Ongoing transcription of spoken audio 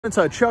It's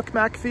Chuck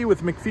McAfee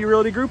with McAfee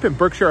Realty Group in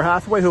Berkshire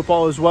Hathaway. Hope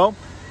all is well.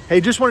 Hey,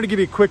 just wanted to give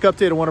you a quick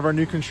update on one of our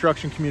new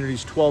construction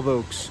communities, 12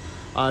 Oaks.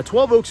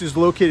 12 Oaks is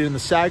located in the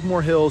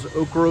Sagamore Hills,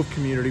 Oak Grove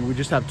community. We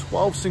just have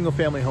 12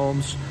 single-family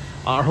homes.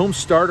 Our homes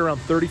start around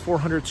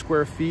 3,400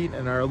 square feet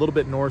and are a little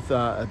bit north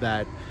of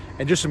that,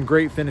 and just some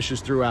great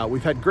finishes throughout.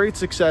 We've had great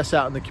success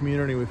out in the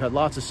community. We've had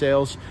lots of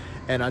sales,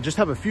 and just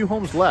have a few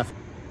homes left.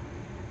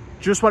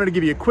 Just wanted to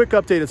give you a quick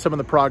update of some of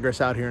the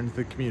progress out here in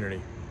the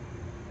community.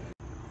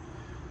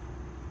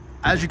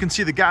 As you can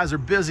see, the guys are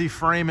busy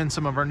framing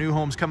some of our new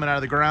homes coming out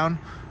of the ground.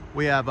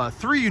 We have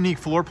 3 unique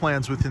floor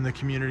plans within the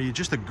community,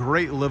 just a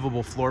great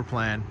livable floor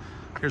plan.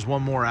 Here's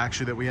one more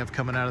actually that we have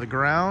coming out of the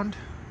ground.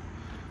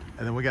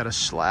 And then we got a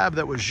slab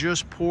that was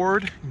just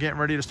poured, getting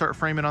ready to start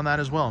framing on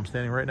that as well. I'm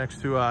standing right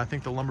next to, I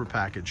think, the lumber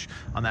package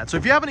on that. So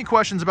if you have any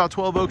questions about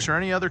 12 Oaks or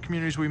any other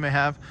communities we may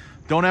have,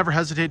 don't ever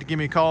hesitate to give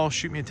me a call,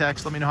 shoot me a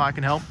text, let me know how I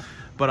can help.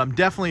 But I'm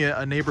definitely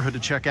a neighborhood to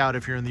check out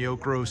if you're in the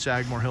Oak Grove,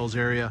 Sagamore Hills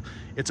area.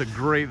 It's a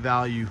great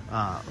value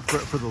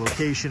for the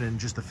location and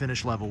just the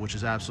finish level, which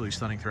is absolutely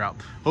stunning throughout.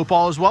 Hope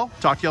all is well.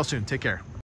 Talk to y'all soon. Take care.